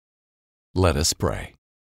Let us pray.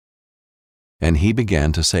 And he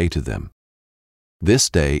began to say to them, This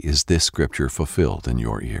day is this scripture fulfilled in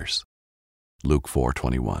your ears. Luke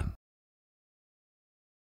 4:21.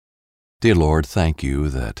 Dear Lord, thank you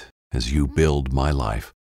that as you build my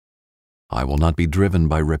life, I will not be driven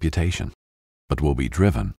by reputation, but will be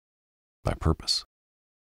driven by purpose.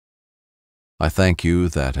 I thank you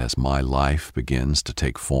that as my life begins to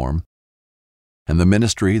take form, and the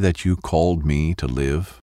ministry that you called me to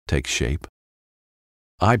live takes shape,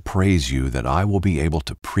 I praise you that I will be able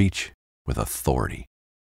to preach with authority.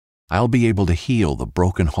 I'll be able to heal the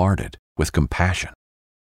brokenhearted with compassion.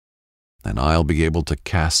 And I'll be able to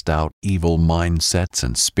cast out evil mindsets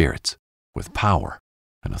and spirits with power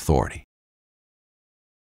and authority.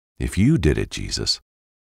 If you did it, Jesus,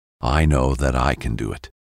 I know that I can do it,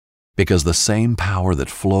 because the same power that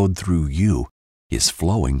flowed through you is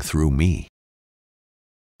flowing through me.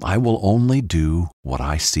 I will only do what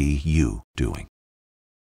I see you doing.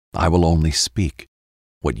 I will only speak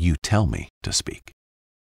what you tell me to speak.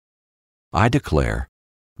 I declare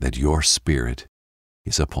that your Spirit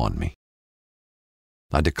is upon me.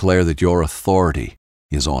 I declare that your authority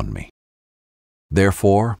is on me.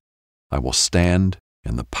 Therefore, I will stand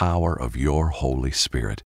in the power of your Holy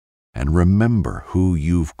Spirit and remember who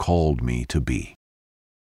you've called me to be,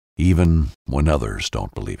 even when others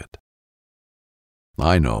don't believe it.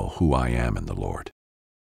 I know who I am in the Lord,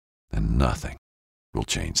 and nothing will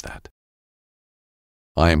change that.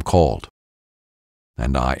 I am called,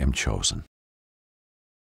 and I am chosen.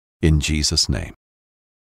 In Jesus' name,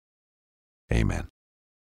 amen.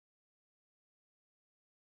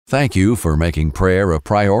 Thank you for making prayer a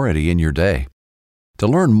priority in your day. To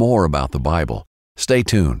learn more about the Bible, stay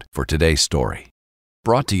tuned for today's story.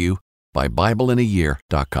 Brought to you by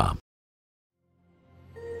BibleInAYear.com.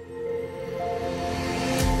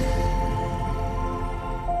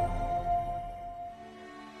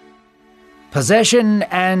 Possession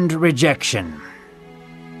and rejection.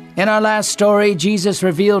 In our last story, Jesus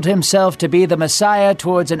revealed himself to be the Messiah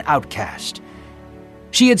towards an outcast.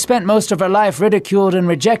 She had spent most of her life ridiculed and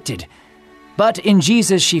rejected, but in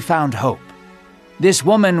Jesus she found hope. This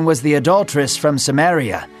woman was the adulteress from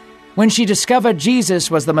Samaria. When she discovered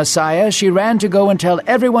Jesus was the Messiah, she ran to go and tell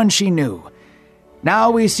everyone she knew.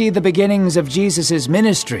 Now we see the beginnings of Jesus'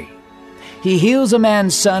 ministry. He heals a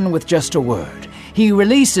man's son with just a word. He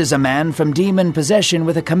releases a man from demon possession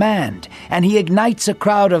with a command, and he ignites a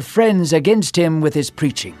crowd of friends against him with his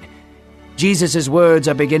preaching. Jesus' words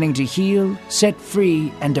are beginning to heal, set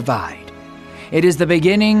free, and divide. It is the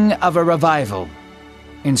beginning of a revival,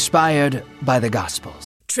 inspired by the Gospels.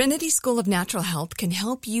 Trinity School of Natural Health can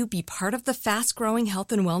help you be part of the fast-growing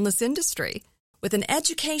health and wellness industry. With an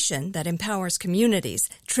education that empowers communities,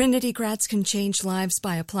 Trinity grads can change lives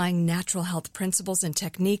by applying natural health principles and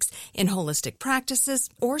techniques in holistic practices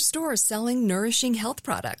or stores selling nourishing health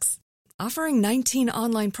products. Offering 19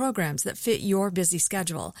 online programs that fit your busy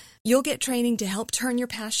schedule, you'll get training to help turn your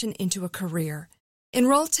passion into a career.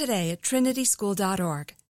 Enroll today at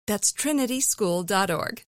trinityschool.org. That's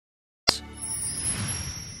trinityschool.org.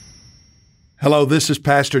 Hello, this is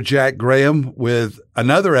Pastor Jack Graham with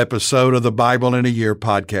another episode of the Bible in a Year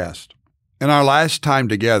podcast. In our last time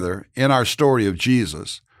together, in our story of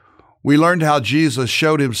Jesus, we learned how Jesus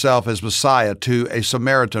showed himself as Messiah to a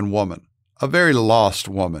Samaritan woman, a very lost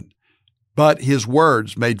woman. But his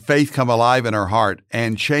words made faith come alive in her heart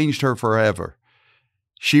and changed her forever.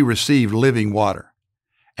 She received living water.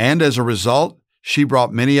 And as a result, she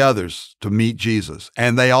brought many others to meet Jesus,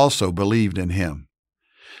 and they also believed in him.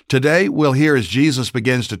 Today, we'll hear as Jesus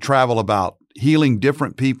begins to travel about, healing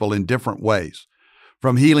different people in different ways,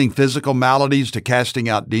 from healing physical maladies to casting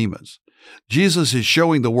out demons. Jesus is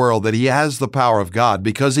showing the world that he has the power of God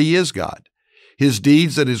because he is God. His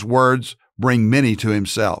deeds and his words bring many to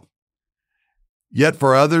himself. Yet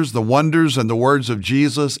for others, the wonders and the words of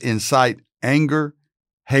Jesus incite anger,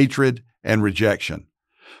 hatred, and rejection.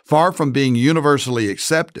 Far from being universally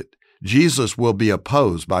accepted, Jesus will be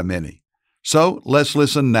opposed by many. So let's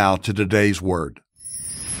listen now to today's word.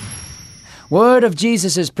 Word of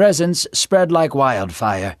Jesus' presence spread like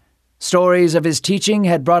wildfire. Stories of his teaching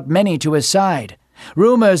had brought many to his side.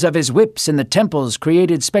 Rumors of his whips in the temples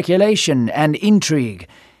created speculation and intrigue.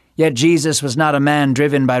 Yet Jesus was not a man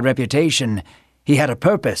driven by reputation. He had a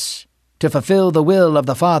purpose, to fulfill the will of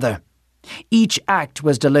the Father. Each act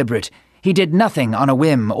was deliberate. He did nothing on a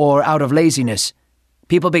whim or out of laziness.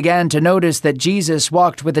 People began to notice that Jesus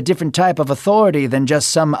walked with a different type of authority than just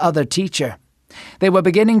some other teacher. They were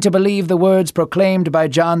beginning to believe the words proclaimed by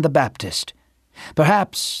John the Baptist.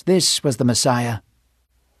 Perhaps this was the Messiah.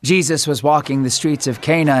 Jesus was walking the streets of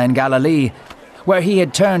Cana in Galilee where he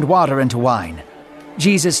had turned water into wine.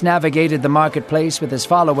 Jesus navigated the marketplace with his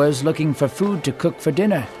followers looking for food to cook for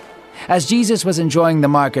dinner. As Jesus was enjoying the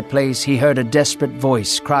marketplace, he heard a desperate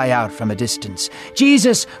voice cry out from a distance,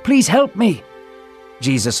 "Jesus, please help me!"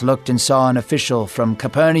 Jesus looked and saw an official from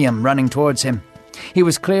Capernaum running towards him. He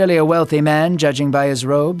was clearly a wealthy man, judging by his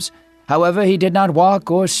robes. However, he did not walk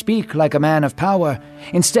or speak like a man of power.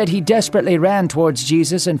 Instead, he desperately ran towards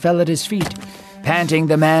Jesus and fell at his feet. Panting,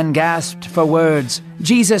 the man gasped for words,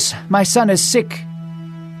 "Jesus, my son is sick,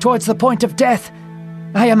 towards the point of death.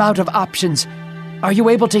 I am out of options. Are you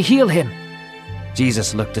able to heal him?"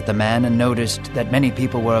 Jesus looked at the man and noticed that many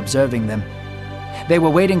people were observing them. They were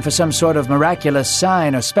waiting for some sort of miraculous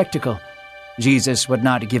sign or spectacle. Jesus would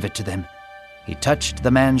not give it to them. He touched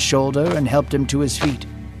the man's shoulder and helped him to his feet.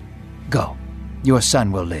 "Go, your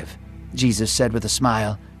son will live," Jesus said with a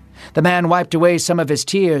smile. The man wiped away some of his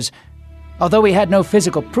tears. Although he had no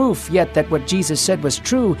physical proof yet that what Jesus said was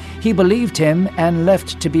true, he believed him and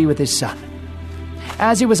left to be with his son.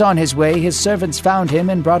 As he was on his way, his servants found him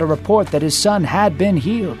and brought a report that his son had been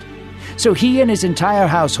healed. So he and his entire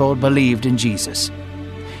household believed in Jesus.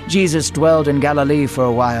 Jesus dwelled in Galilee for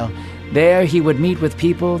a while. There he would meet with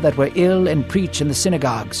people that were ill and preach in the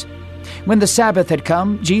synagogues. When the Sabbath had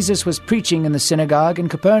come, Jesus was preaching in the synagogue in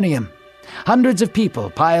Capernaum. Hundreds of people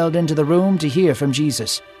piled into the room to hear from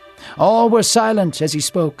Jesus. All were silent as he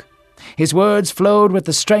spoke. His words flowed with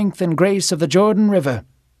the strength and grace of the Jordan River.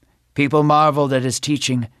 People marveled at his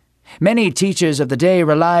teaching. Many teachers of the day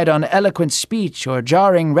relied on eloquent speech or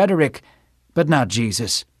jarring rhetoric, but not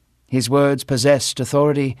Jesus. His words possessed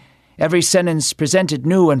authority. Every sentence presented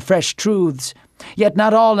new and fresh truths, yet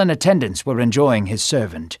not all in attendance were enjoying his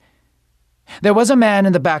servant. There was a man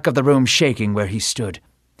in the back of the room shaking where he stood.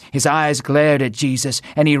 His eyes glared at Jesus,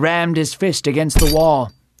 and he rammed his fist against the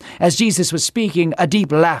wall. As Jesus was speaking, a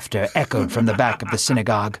deep laughter echoed from the back of the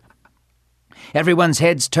synagogue. Everyone's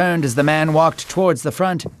heads turned as the man walked towards the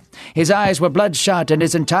front. His eyes were bloodshot, and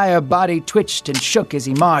his entire body twitched and shook as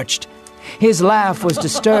he marched. His laugh was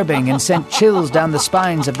disturbing and sent chills down the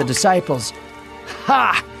spines of the disciples.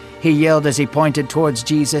 "Ha!" he yelled as he pointed towards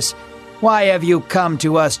Jesus. "Why have you come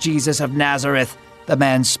to us, Jesus of Nazareth?" the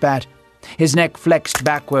man spat. His neck flexed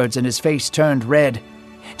backwards and his face turned red.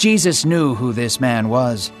 Jesus knew who this man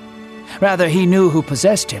was. Rather, he knew who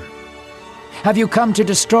possessed him. "Have you come to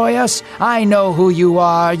destroy us? I know who you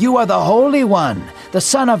are. You are the Holy One, the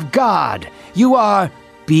Son of God. You are—"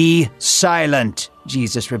 "Be silent,"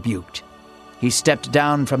 Jesus rebuked. He stepped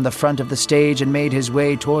down from the front of the stage and made his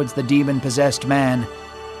way towards the demon-possessed man.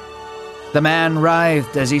 The man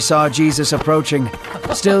writhed as he saw Jesus approaching,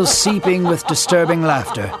 still seeping with disturbing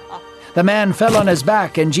laughter. The man fell on his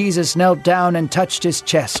back, and Jesus knelt down and touched his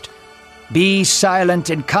chest. "Be silent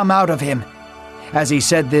and come out of him." As he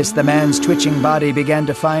said this, the man's twitching body began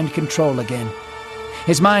to find control again.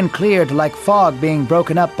 His mind cleared like fog being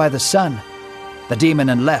broken up by the sun. The demon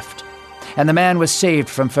had left, and the man was saved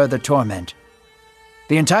from further torment.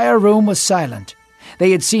 The entire room was silent.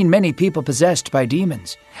 They had seen many people possessed by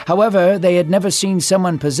demons. However, they had never seen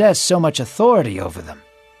someone possess so much authority over them.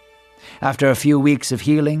 After a few weeks of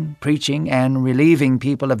healing, preaching, and relieving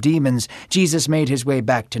people of demons, Jesus made his way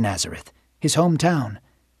back to Nazareth, his hometown.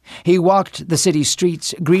 He walked the city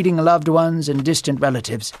streets, greeting loved ones and distant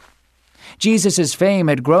relatives. Jesus' fame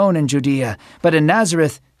had grown in Judea, but in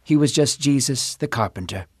Nazareth he was just Jesus the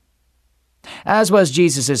carpenter. As was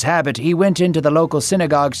Jesus' habit, he went into the local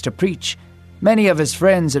synagogues to preach. Many of his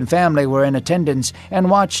friends and family were in attendance and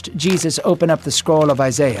watched Jesus open up the scroll of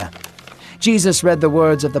Isaiah. Jesus read the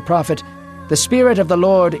words of the prophet, "The Spirit of the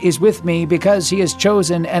Lord is with me because he has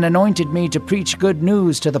chosen and anointed me to preach good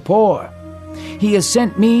news to the poor. He has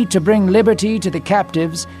sent me to bring liberty to the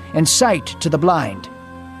captives and sight to the blind.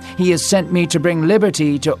 He has sent me to bring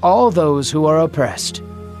liberty to all those who are oppressed."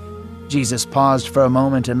 Jesus paused for a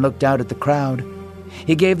moment and looked out at the crowd.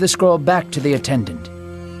 He gave the scroll back to the attendant.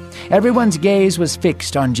 Everyone's gaze was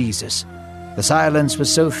fixed on Jesus. The silence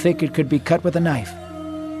was so thick it could be cut with a knife.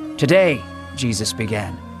 "Today," Jesus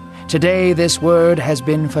began, "today this word has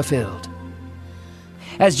been fulfilled."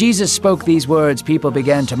 As Jesus spoke these words, people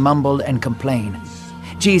began to mumble and complain.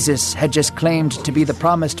 Jesus had just claimed to be the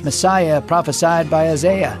promised Messiah prophesied by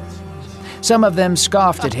Isaiah. Some of them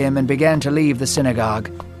scoffed at him and began to leave the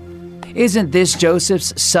synagogue. "Isn't this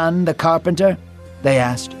Joseph's son, the carpenter?" they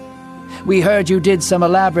asked. "We heard you did some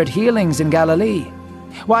elaborate healings in Galilee.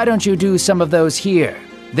 Why don't you do some of those here?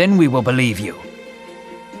 Then we will believe you."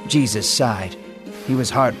 Jesus sighed. He was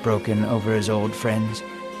heartbroken over his old friends.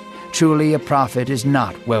 "Truly a prophet is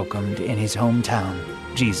not welcomed in his hometown,"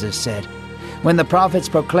 Jesus said. When the prophets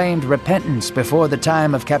proclaimed repentance before the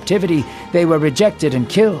time of captivity, they were rejected and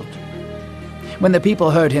killed. When the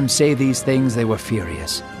people heard him say these things, they were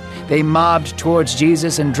furious. They mobbed towards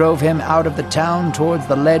Jesus and drove him out of the town towards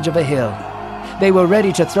the ledge of a hill. They were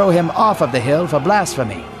ready to throw him off of the hill for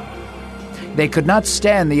blasphemy. They could not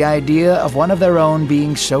stand the idea of one of their own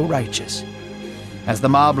being so righteous. As the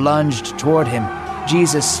mob lunged toward him,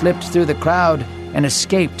 Jesus slipped through the crowd and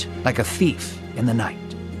escaped like a thief in the night.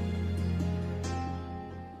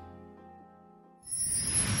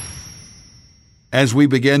 As we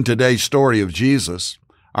begin today's story of Jesus,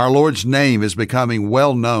 our Lord's name is becoming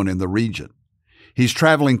well known in the region. He's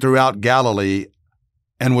traveling throughout Galilee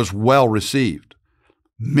and was well received.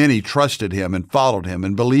 Many trusted him and followed him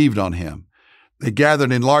and believed on him. They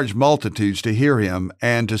gathered in large multitudes to hear him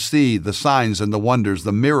and to see the signs and the wonders,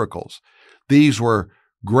 the miracles. These were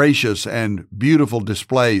gracious and beautiful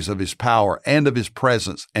displays of his power and of his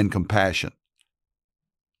presence and compassion.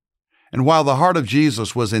 And while the heart of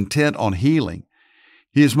Jesus was intent on healing,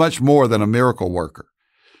 he is much more than a miracle worker.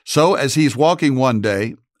 So as he's walking one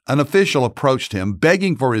day, an official approached him,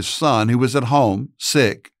 begging for his son, who was at home,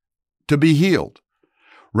 sick, to be healed.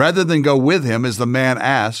 Rather than go with him as the man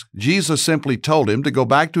asked, Jesus simply told him to go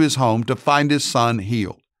back to his home to find his son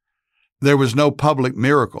healed. There was no public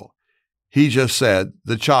miracle. He just said,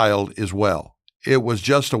 "The child is well." It was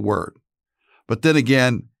just a word. But then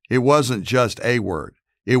again, it wasn't just a word.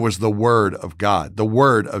 It was the word of God, the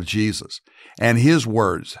word of Jesus. And his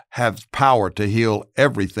words have power to heal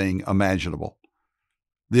everything imaginable.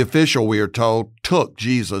 The official, we are told, took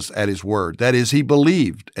Jesus at his word. That is, he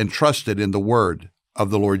believed and trusted in the word of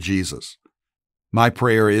the Lord Jesus. My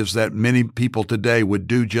prayer is that many people today would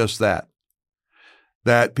do just that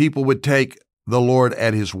people would take the Lord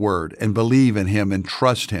at his word and believe in him and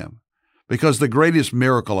trust him. Because the greatest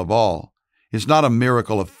miracle of all is not a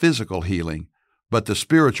miracle of physical healing, but the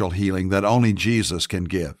spiritual healing that only Jesus can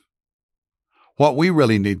give. What we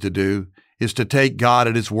really need to do is to take God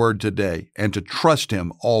at his word today and to trust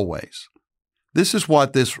him always. This is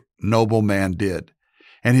what this noble man did,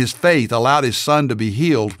 and his faith allowed his son to be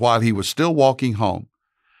healed while he was still walking home.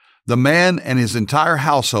 The man and his entire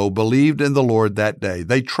household believed in the Lord that day.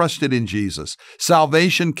 They trusted in Jesus.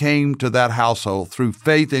 Salvation came to that household through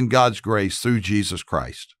faith in God's grace through Jesus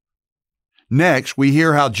Christ. Next, we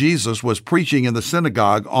hear how Jesus was preaching in the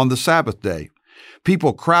synagogue on the Sabbath day.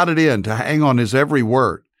 People crowded in to hang on his every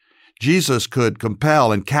word. Jesus could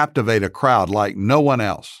compel and captivate a crowd like no one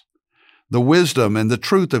else. The wisdom and the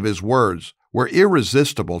truth of his words were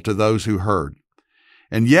irresistible to those who heard.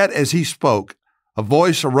 And yet, as he spoke, a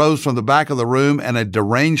voice arose from the back of the room and a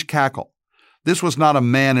deranged cackle. This was not a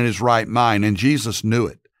man in his right mind, and Jesus knew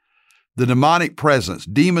it. The demonic presence,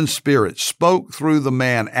 demon spirits, spoke through the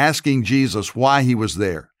man, asking Jesus why he was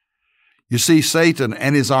there. You see, Satan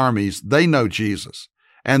and his armies, they know Jesus,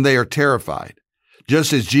 and they are terrified.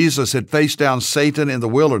 Just as Jesus had faced down Satan in the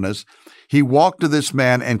wilderness, he walked to this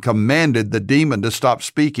man and commanded the demon to stop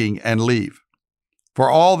speaking and leave. For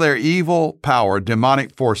all their evil power,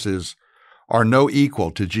 demonic forces are no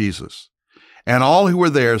equal to Jesus. And all who were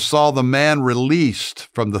there saw the man released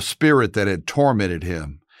from the spirit that had tormented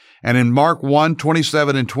him. And in Mark 1,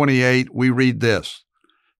 27 and 28, we read this: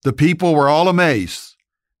 "The people were all amazed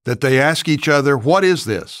that they asked each other, 'What is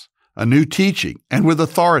this? A new teaching and with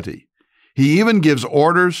authority. He even gives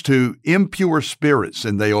orders to impure spirits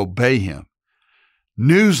and they obey him.'"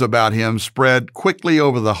 News about him spread quickly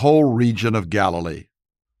over the whole region of Galilee.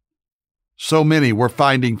 So many were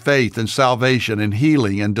finding faith and salvation and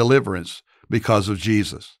healing and deliverance because of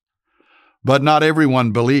Jesus. But not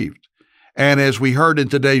everyone believed. And as we heard in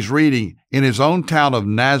today's reading, in his own town of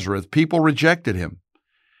Nazareth, people rejected him.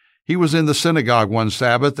 He was in the synagogue one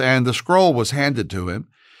Sabbath, and the scroll was handed to him,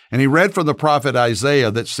 and he read from the prophet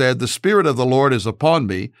Isaiah that said, "The Spirit of the Lord is upon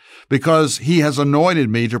me, because he has anointed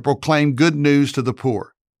me to proclaim good news to the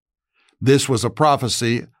poor." This was a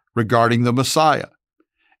prophecy regarding the Messiah,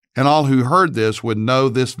 and all who heard this would know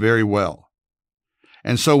this very well.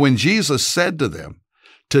 And so when Jesus said to them,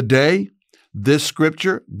 "Today, this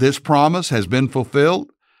scripture, this promise has been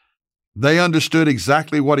fulfilled," they understood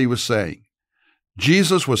exactly what he was saying.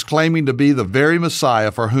 Jesus was claiming to be the very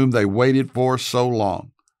Messiah for whom they waited for so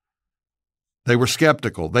long. They were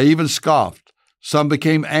skeptical. They even scoffed. Some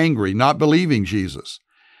became angry, not believing Jesus.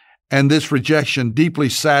 And this rejection deeply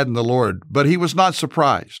saddened the Lord, but he was not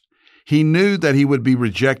surprised. He knew that he would be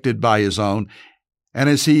rejected by his own, and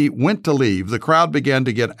as he went to leave, the crowd began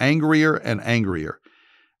to get angrier and angrier.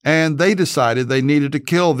 And they decided they needed to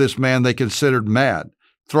kill this man they considered mad,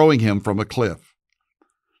 throwing him from a cliff.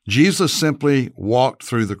 Jesus simply walked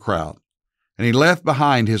through the crowd, and he left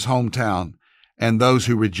behind his hometown and those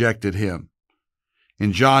who rejected him.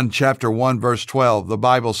 In John chapter 1, verse 12, the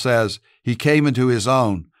Bible says, "He came into his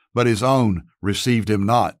own, but his own received him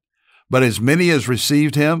not. But as many as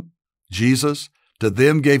received him," Jesus, "to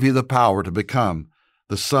them gave he the power to become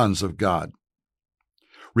the sons of God."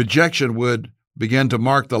 Rejection would begin to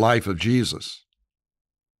mark the life of Jesus.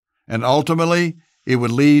 And ultimately, it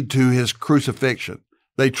would lead to his crucifixion.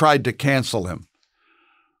 They tried to cancel him.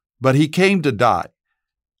 But he came to die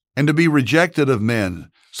and to be rejected of men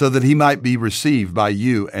so that he might be received by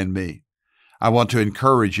you and me. I want to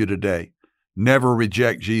encourage you today. Never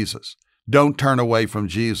reject Jesus. Don't turn away from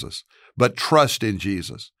Jesus, but trust in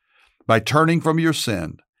Jesus by turning from your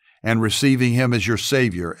sin and receiving him as your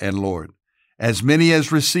Savior and Lord. As many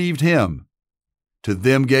as received him, to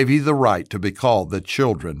them gave he the right to be called the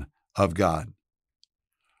children of God.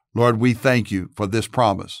 Lord, we thank you for this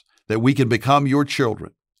promise that we can become your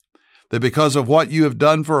children, that because of what you have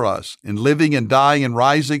done for us in living and dying and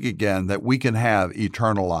rising again, that we can have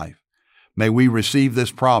eternal life. May we receive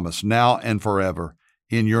this promise now and forever.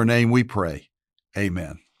 In your name we pray.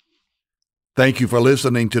 Amen. Thank you for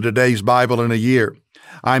listening to today's Bible in a Year.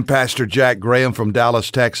 I'm Pastor Jack Graham from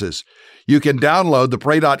Dallas, Texas. You can download the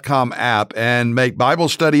Pray.com app and make Bible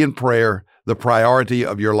study and prayer the priority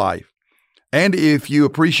of your life. And if you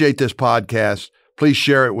appreciate this podcast, please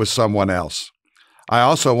share it with someone else. I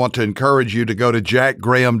also want to encourage you to go to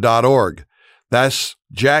jackgraham.org. That's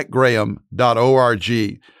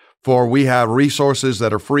jackgraham.org, for we have resources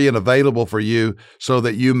that are free and available for you so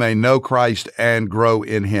that you may know Christ and grow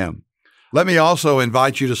in him. Let me also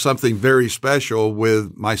invite you to something very special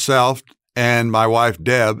with myself and my wife,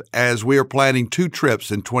 Deb, as we are planning 2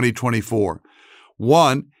 trips in 2024.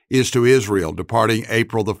 One is to Israel, departing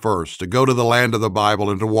April the 1st, to go to the land of the Bible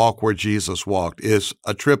and to walk where Jesus walked. It's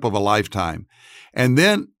a trip of a lifetime. And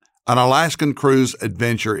then an Alaskan cruise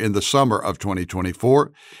adventure in the summer of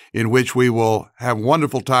 2024, in which we will have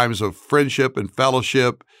wonderful times of friendship and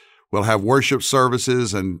fellowship. We'll have worship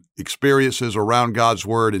services and experiences around God's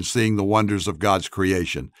Word and seeing the wonders of God's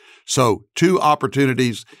creation. So 2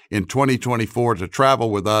 opportunities in 2024 to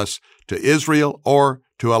travel with us to Israel or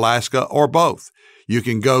to Alaska or both. You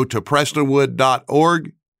can go to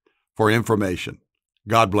prestonwood.org for information.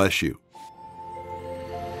 God bless you.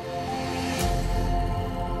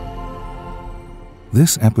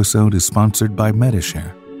 This episode is sponsored by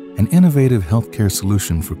Medishare, an innovative healthcare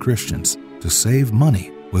solution for Christians to save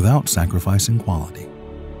money without sacrificing quality.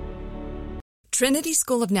 Trinity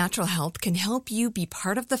School of Natural Health can help you be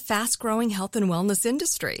part of the fast-growing health and wellness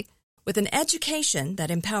industry. With an education that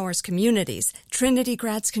empowers communities, Trinity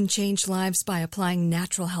grads can change lives by applying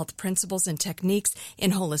natural health principles and techniques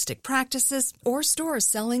in holistic practices or stores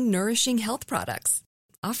selling nourishing health products.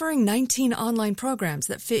 Offering 19 online programs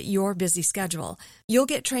that fit your busy schedule, you'll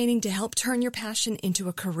get training to help turn your passion into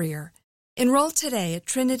a career. Enroll today at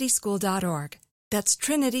trinityschool.org. That's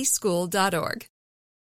trinityschool.org.